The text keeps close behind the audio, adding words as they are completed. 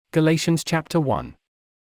Galatians chapter 1.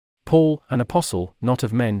 Paul, an apostle, not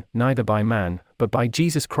of men, neither by man, but by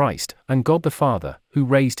Jesus Christ, and God the Father, who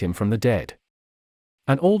raised him from the dead.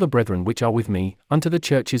 And all the brethren which are with me, unto the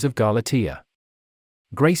churches of Galatia.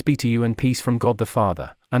 Grace be to you and peace from God the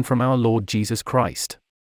Father, and from our Lord Jesus Christ,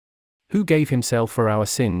 who gave himself for our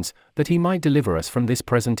sins, that he might deliver us from this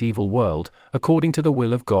present evil world, according to the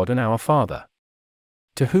will of God and our Father.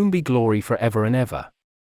 To whom be glory for ever and ever.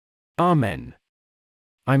 Amen.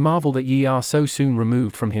 I marvel that ye are so soon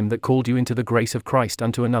removed from him that called you into the grace of Christ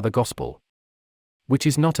unto another gospel, which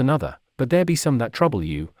is not another, but there be some that trouble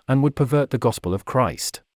you, and would pervert the gospel of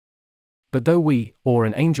Christ. But though we, or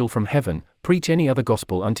an angel from heaven, preach any other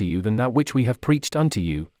gospel unto you than that which we have preached unto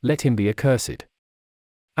you, let him be accursed.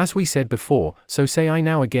 As we said before, so say I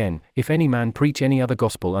now again, if any man preach any other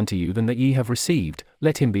gospel unto you than that ye have received,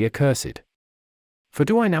 let him be accursed. For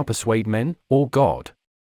do I now persuade men, or God?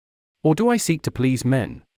 Or do I seek to please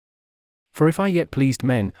men? For if I yet pleased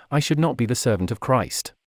men, I should not be the servant of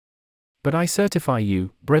Christ. But I certify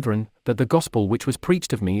you, brethren, that the gospel which was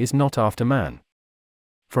preached of me is not after man.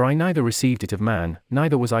 For I neither received it of man,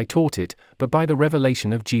 neither was I taught it, but by the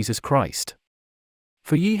revelation of Jesus Christ.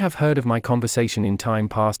 For ye have heard of my conversation in time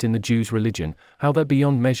past in the Jews' religion, how that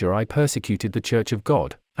beyond measure I persecuted the church of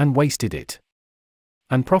God, and wasted it.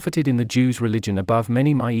 And profited in the Jews' religion above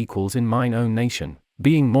many my equals in mine own nation,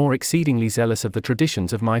 being more exceedingly zealous of the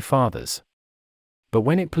traditions of my fathers. But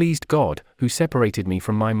when it pleased God, who separated me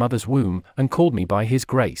from my mother's womb, and called me by his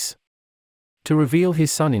grace, to reveal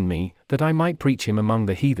his Son in me, that I might preach him among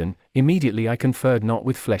the heathen, immediately I conferred not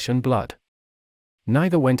with flesh and blood.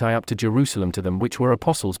 Neither went I up to Jerusalem to them which were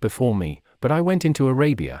apostles before me, but I went into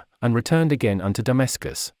Arabia, and returned again unto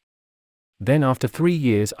Damascus. Then after 3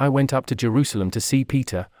 years I went up to Jerusalem to see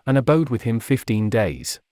Peter, and abode with him 15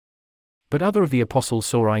 days. But other of the apostles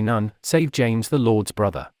saw I none, save James the Lord's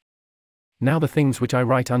brother. Now the things which I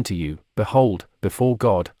write unto you, behold, before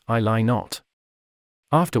God, I lie not.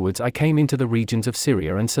 Afterwards I came into the regions of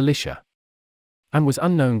Syria and Cilicia, and was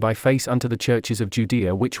unknown by face unto the churches of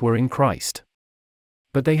Judea which were in Christ.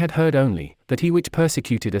 But they had heard only, that he which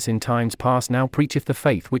persecuted us in times past now preacheth the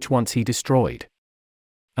faith which once he destroyed.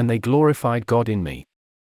 And they glorified God in me.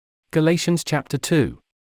 Galatians chapter 2.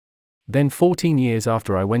 Then 14 years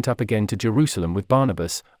after I went up again to Jerusalem with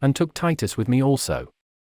Barnabas, and took Titus with me also.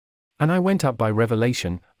 And I went up by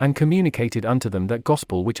revelation, and communicated unto them that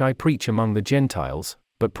gospel which I preach among the Gentiles,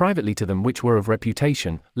 but privately to them which were of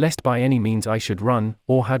reputation, lest by any means I should run,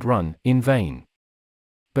 or had run, in vain.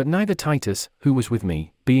 But neither Titus, who was with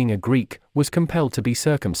me, being a Greek, was compelled to be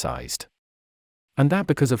circumcised. And that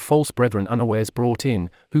because of false brethren unawares brought in,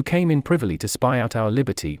 who came in privily to spy out our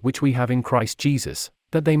liberty which we have in Christ Jesus,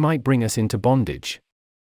 that they might bring us into bondage.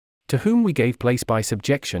 To whom we gave place by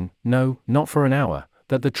subjection, no, not for an hour,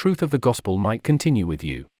 that the truth of the gospel might continue with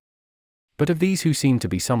you. But of these who seem to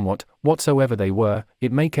be somewhat, whatsoever they were,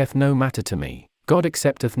 it maketh no matter to me. God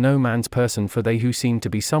accepteth no man's person, for they who seemed to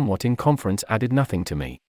be somewhat in conference added nothing to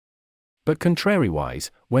me. But contrariwise,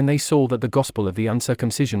 when they saw that the gospel of the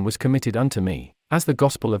uncircumcision was committed unto me, as the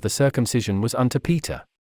gospel of the circumcision was unto Peter.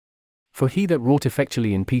 For he that wrought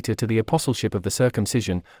effectually in Peter to the apostleship of the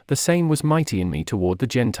circumcision, the same was mighty in me toward the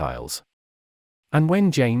Gentiles. And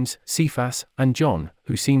when James, Cephas, and John,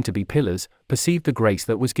 who seemed to be pillars, perceived the grace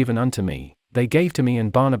that was given unto me, they gave to me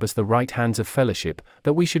and Barnabas the right hands of fellowship,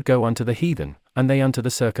 that we should go unto the heathen, and they unto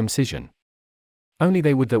the circumcision. Only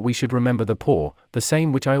they would that we should remember the poor, the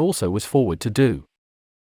same which I also was forward to do.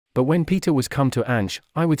 But when Peter was come to Antioch,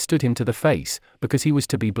 I withstood him to the face, because he was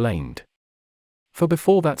to be blamed. For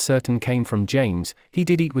before that certain came from James, he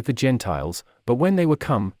did eat with the Gentiles, but when they were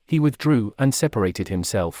come, he withdrew and separated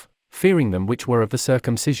himself, fearing them which were of the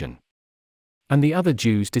circumcision. And the other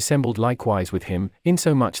Jews dissembled likewise with him,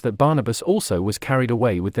 insomuch that Barnabas also was carried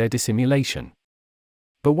away with their dissimulation.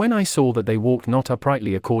 But when I saw that they walked not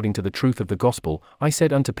uprightly according to the truth of the gospel, I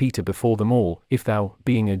said unto Peter before them all, If thou,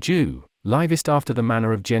 being a Jew, livest after the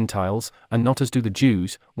manner of Gentiles, and not as do the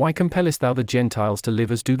Jews, why compellest thou the Gentiles to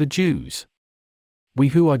live as do the Jews? We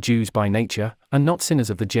who are Jews by nature, are not sinners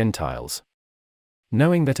of the Gentiles.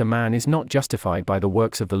 Knowing that a man is not justified by the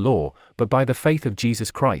works of the law, but by the faith of Jesus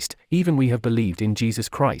Christ, even we have believed in Jesus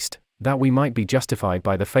Christ, that we might be justified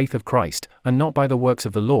by the faith of Christ, and not by the works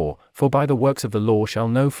of the law, for by the works of the law shall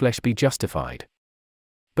no flesh be justified.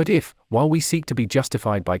 But if, while we seek to be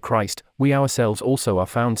justified by Christ, we ourselves also are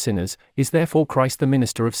found sinners, is therefore Christ the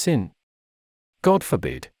minister of sin? God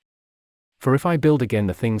forbid. For if I build again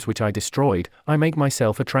the things which I destroyed, I make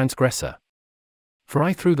myself a transgressor. For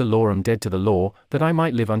I through the law am dead to the law, that I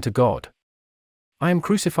might live unto God. I am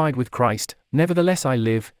crucified with Christ, nevertheless I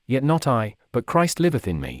live, yet not I, but Christ liveth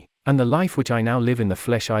in me, and the life which I now live in the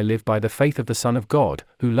flesh I live by the faith of the Son of God,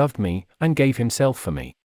 who loved me, and gave himself for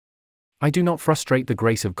me. I do not frustrate the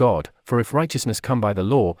grace of God, for if righteousness come by the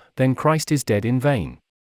law, then Christ is dead in vain.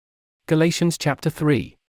 Galatians chapter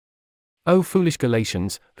 3. O foolish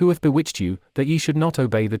Galatians, who hath bewitched you, that ye should not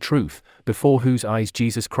obey the truth, before whose eyes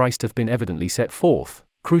Jesus Christ hath been evidently set forth,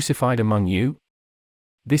 crucified among you?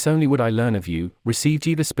 This only would I learn of you, received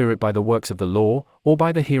ye the Spirit by the works of the law, or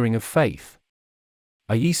by the hearing of faith?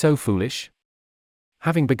 Are ye so foolish?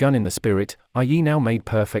 Having begun in the Spirit, are ye now made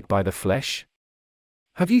perfect by the flesh?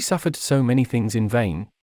 Have ye suffered so many things in vain?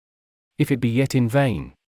 If it be yet in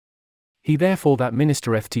vain. He therefore that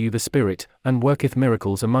ministereth to you the Spirit, and worketh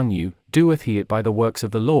miracles among you, doeth he it by the works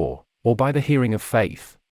of the law, or by the hearing of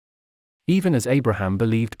faith? Even as Abraham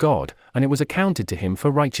believed God, and it was accounted to him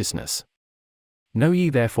for righteousness. Know ye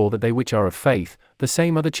therefore that they which are of faith, the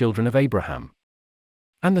same are the children of Abraham.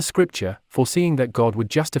 And the Scripture, foreseeing that God would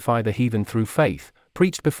justify the heathen through faith,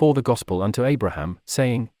 preached before the gospel unto Abraham,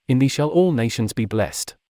 saying, In thee shall all nations be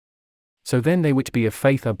blessed. So then they which be of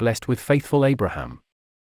faith are blessed with faithful Abraham.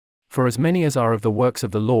 For as many as are of the works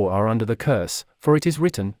of the law are under the curse, for it is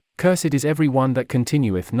written, Cursed is every one that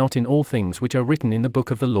continueth not in all things which are written in the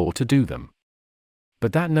book of the law to do them.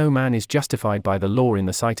 But that no man is justified by the law in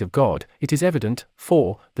the sight of God, it is evident,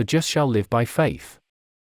 for, the just shall live by faith.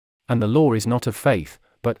 And the law is not of faith,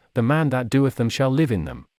 but, the man that doeth them shall live in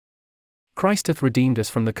them. Christ hath redeemed us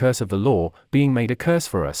from the curse of the law, being made a curse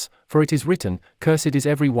for us, for it is written, Cursed is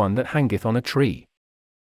every one that hangeth on a tree.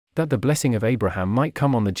 That the blessing of Abraham might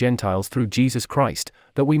come on the Gentiles through Jesus Christ,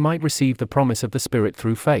 that we might receive the promise of the Spirit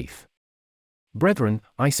through faith. Brethren,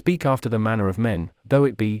 I speak after the manner of men, though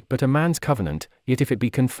it be but a man's covenant, yet if it be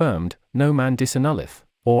confirmed, no man disannulleth,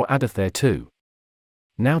 or addeth thereto.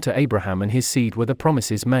 Now to Abraham and his seed were the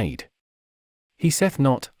promises made. He saith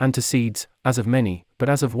not, and to seeds, as of many, but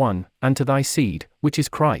as of one, and to thy seed, which is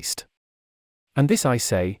Christ. And this I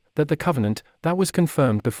say, that the covenant, that was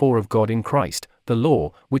confirmed before of God in Christ, the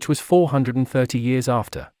law, which was 430 years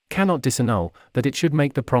after, cannot disannul, that it should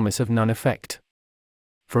make the promise of none effect.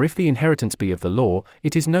 For if the inheritance be of the law,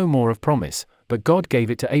 it is no more of promise, but God gave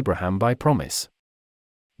it to Abraham by promise.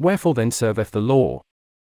 Wherefore then serveth the law?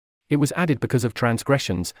 It was added because of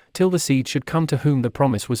transgressions, till the seed should come to whom the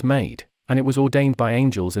promise was made, and it was ordained by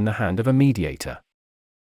angels in the hand of a mediator.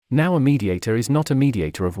 Now a mediator is not a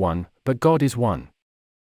mediator of one, but God is one.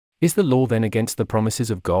 Is the law then against the promises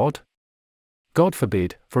of God? God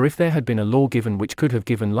forbid, for if there had been a law given which could have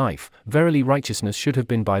given life, verily righteousness should have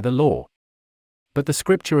been by the law. But the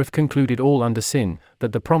Scripture hath concluded all under sin,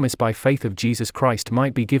 that the promise by faith of Jesus Christ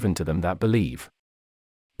might be given to them that believe.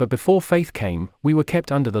 But before faith came, we were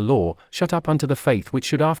kept under the law, shut up unto the faith which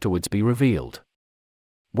should afterwards be revealed.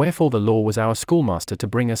 Wherefore the law was our schoolmaster to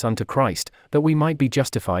bring us unto Christ, that we might be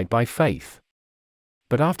justified by faith.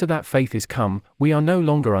 But after that faith is come, we are no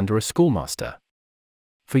longer under a schoolmaster.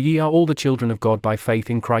 For ye are all the children of God by faith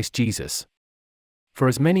in Christ Jesus. For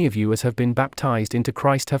as many of you as have been baptized into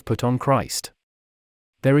Christ have put on Christ.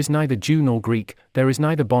 There is neither Jew nor Greek, there is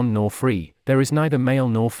neither bond nor free, there is neither male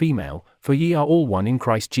nor female, for ye are all one in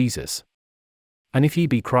Christ Jesus. And if ye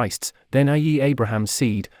be Christ's, then are ye Abraham's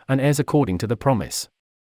seed, and heirs according to the promise.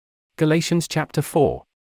 Galatians chapter 4.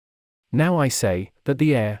 Now I say, that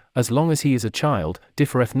the heir, as long as he is a child,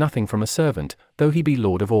 differeth nothing from a servant, though he be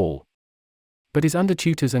lord of all. But is under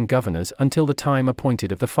tutors and governors until the time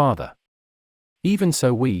appointed of the Father. Even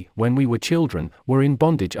so we, when we were children, were in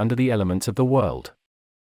bondage under the elements of the world.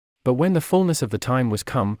 But when the fullness of the time was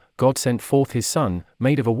come, God sent forth his Son,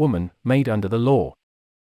 made of a woman, made under the law.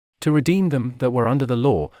 To redeem them that were under the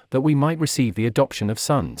law, that we might receive the adoption of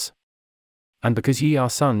sons. And because ye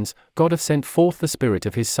are sons, God hath sent forth the Spirit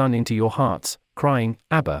of his Son into your hearts, crying,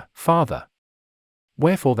 Abba, Father.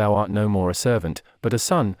 Wherefore thou art no more a servant, but a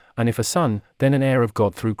son, and if a son, then an heir of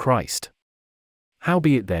God through Christ.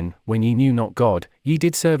 Howbeit then, when ye knew not God, ye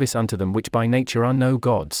did service unto them which by nature are no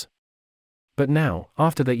gods. But now,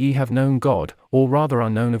 after that ye have known God, or rather are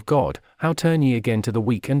known of God, how turn ye again to the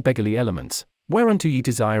weak and beggarly elements, whereunto ye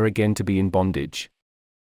desire again to be in bondage?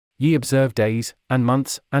 Ye observe days, and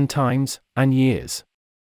months, and times, and years.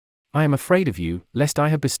 I am afraid of you, lest I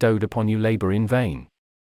have bestowed upon you labor in vain.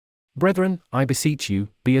 Brethren, I beseech you,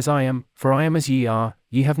 be as I am, for I am as ye are,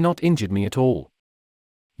 ye have not injured me at all.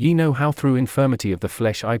 Ye know how through infirmity of the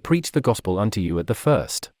flesh I preached the gospel unto you at the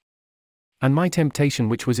first. And my temptation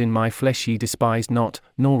which was in my flesh ye despised not,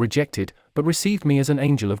 nor rejected, but received me as an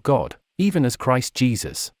angel of God, even as Christ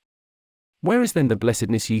Jesus. Where is then the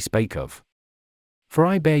blessedness ye spake of? For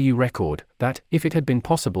I bear you record, that, if it had been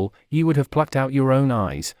possible, ye would have plucked out your own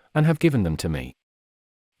eyes, and have given them to me.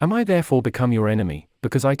 Am I therefore become your enemy,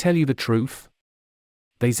 because I tell you the truth?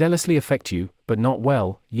 They zealously affect you, but not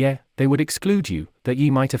well, yea, they would exclude you, that ye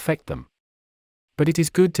might affect them. But it is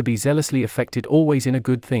good to be zealously affected always in a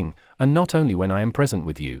good thing, and not only when I am present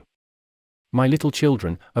with you. My little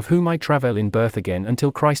children, of whom I travail in birth again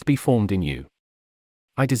until Christ be formed in you.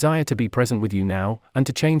 I desire to be present with you now, and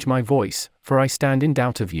to change my voice, for I stand in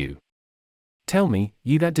doubt of you. Tell me,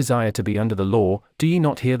 ye that desire to be under the law, do ye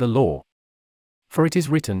not hear the law? For it is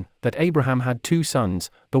written, that Abraham had 2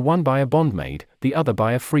 sons, the one by a bondmaid, the other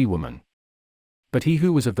by a free woman. But he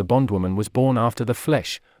who was of the bondwoman was born after the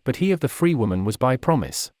flesh, but he of the free woman was by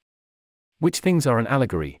promise. Which things are an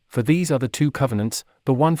allegory, for these are the 2 covenants,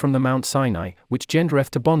 the one from the Mount Sinai, which gendereth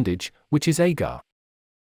to bondage, which is Agar.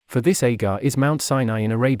 For this Agar is Mount Sinai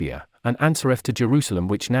in Arabia, and answereth to Jerusalem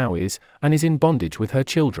which now is, and is in bondage with her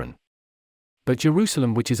children. But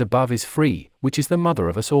Jerusalem which is above is free, which is the mother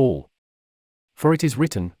of us all. For it is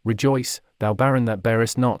written, Rejoice, thou barren that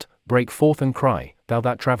bearest not, break forth and cry, thou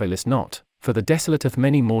that travailest not, for the desolate hath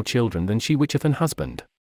many more children than she which hath an husband.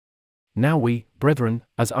 Now we, brethren,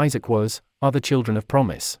 as Isaac was, are the children of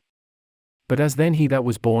promise. But as then he that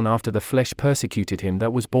was born after the flesh persecuted him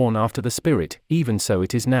that was born after the Spirit, even so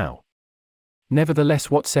it is now.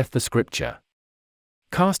 Nevertheless what saith the Scripture?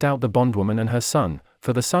 Cast out the bondwoman and her son,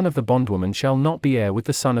 for the son of the bondwoman shall not be heir with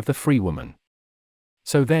the son of the free woman.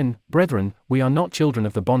 So then, brethren, we are not children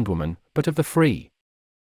of the bondwoman, but of the free.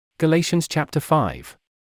 Galatians chapter 5.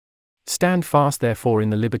 Stand fast therefore in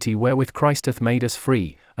the liberty wherewith Christ hath made us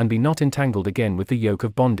free, and be not entangled again with the yoke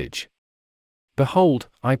of bondage. Behold,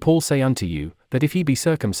 I Paul say unto you, that if ye be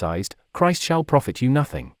circumcised, Christ shall profit you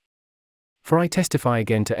nothing. For I testify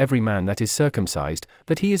again to every man that is circumcised,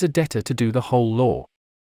 that he is a debtor to do the whole law.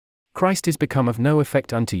 Christ is become of no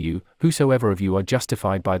effect unto you, whosoever of you are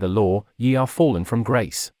justified by the law, ye are fallen from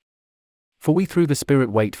grace. For we through the Spirit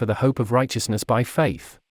wait for the hope of righteousness by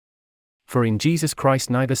faith. For in Jesus Christ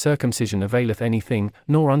neither circumcision availeth anything,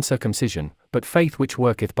 nor uncircumcision, but faith which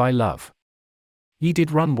worketh by love. Ye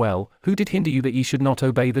did run well, who did hinder you that ye should not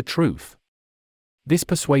obey the truth? This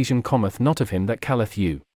persuasion cometh not of him that calleth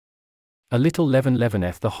you. A little leaven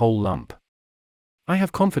leaveneth the whole lump. I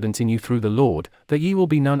have confidence in you through the Lord, that ye will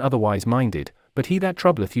be none otherwise minded, but he that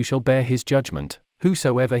troubleth you shall bear his judgment,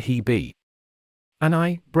 whosoever he be. And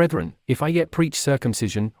I, brethren, if I yet preach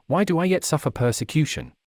circumcision, why do I yet suffer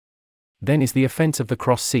persecution? Then is the offense of the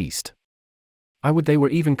cross ceased. I would they were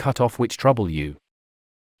even cut off which trouble you.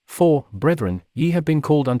 For, brethren, ye have been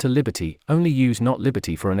called unto liberty, only use not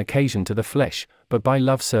liberty for an occasion to the flesh, but by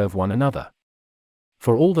love serve one another.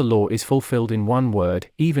 For all the law is fulfilled in one word,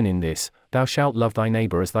 even in this, thou shalt love thy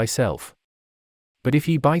neighbor as thyself. But if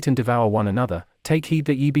ye bite and devour one another, take heed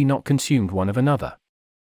that ye be not consumed one of another.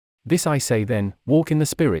 This I say then, walk in the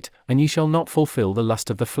Spirit, and ye shall not fulfill the lust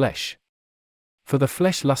of the flesh. For the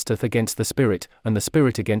flesh lusteth against the Spirit, and the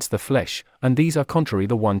Spirit against the flesh, and these are contrary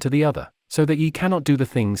the one to the other, so that ye cannot do the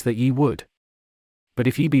things that ye would. But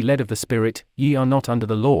if ye be led of the Spirit, ye are not under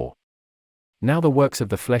the law. Now the works of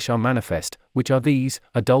the flesh are manifest, which are these,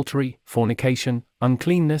 adultery, fornication,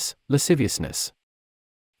 uncleanness, lasciviousness,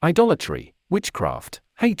 idolatry, witchcraft,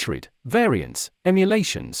 hatred, variance,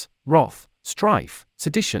 emulations, wrath, strife,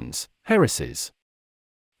 seditions, heresies,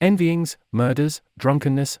 envyings, murders,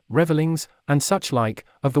 drunkenness, revellings, and such like,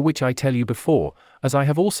 of the which I tell you before, as I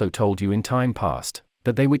have also told you in time past,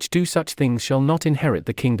 that they which do such things shall not inherit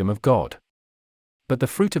the kingdom of God. But the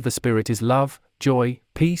fruit of the Spirit is love, joy,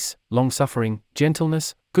 peace, long-suffering,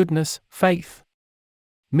 gentleness, goodness, faith,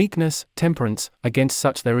 meekness, temperance, against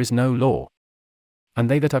such there is no law. And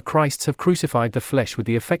they that are Christ's have crucified the flesh with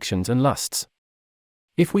the affections and lusts.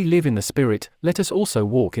 If we live in the Spirit, let us also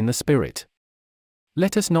walk in the Spirit.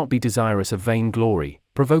 Let us not be desirous of vain glory,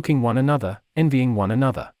 provoking one another, envying one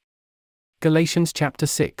another. Galatians chapter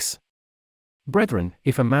 6. Brethren,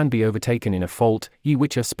 if a man be overtaken in a fault, ye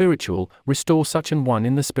which are spiritual, restore such an one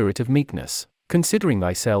in the spirit of meekness, considering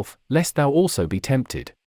thyself, lest thou also be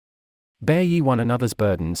tempted. Bear ye one another's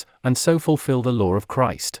burdens, and so fulfill the law of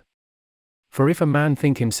Christ. For if a man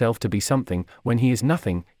think himself to be something, when he is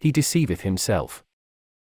nothing, he deceiveth himself.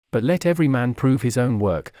 But let every man prove his own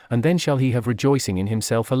work, and then shall he have rejoicing in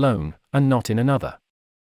himself alone, and not in another.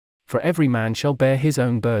 For every man shall bear his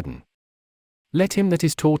own burden. Let him that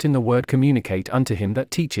is taught in the word communicate unto him that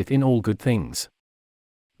teacheth in all good things.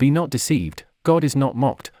 Be not deceived, God is not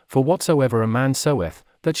mocked, for whatsoever a man soweth,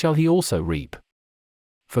 that shall he also reap.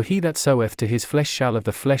 For he that soweth to his flesh shall of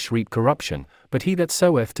the flesh reap corruption, but he that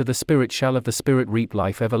soweth to the Spirit shall of the Spirit reap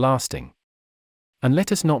life everlasting. And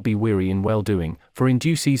let us not be weary in well-doing, for in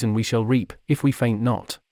due season we shall reap, if we faint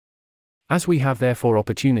not. As we have therefore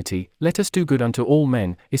opportunity, let us do good unto all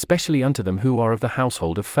men, especially unto them who are of the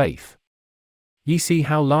household of faith. Ye see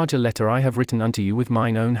how large a letter I have written unto you with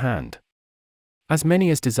mine own hand. As many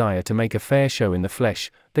as desire to make a fair show in the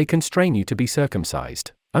flesh, they constrain you to be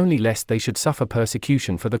circumcised, only lest they should suffer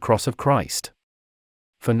persecution for the cross of Christ.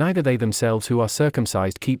 For neither they themselves who are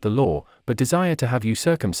circumcised keep the law, but desire to have you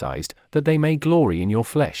circumcised, that they may glory in your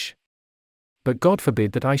flesh. But God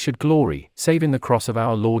forbid that I should glory, save in the cross of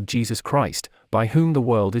our Lord Jesus Christ, by whom the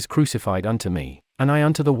world is crucified unto me, and I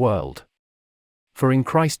unto the world. For in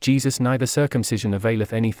Christ Jesus neither circumcision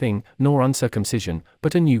availeth anything, nor uncircumcision,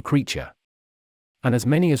 but a new creature. And as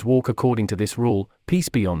many as walk according to this rule, peace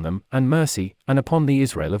be on them, and mercy, and upon the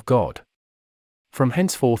Israel of God. From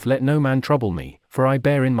henceforth let no man trouble me, for I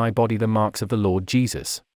bear in my body the marks of the Lord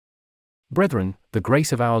Jesus. Brethren, the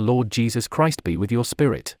grace of our Lord Jesus Christ be with your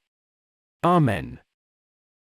spirit. Amen.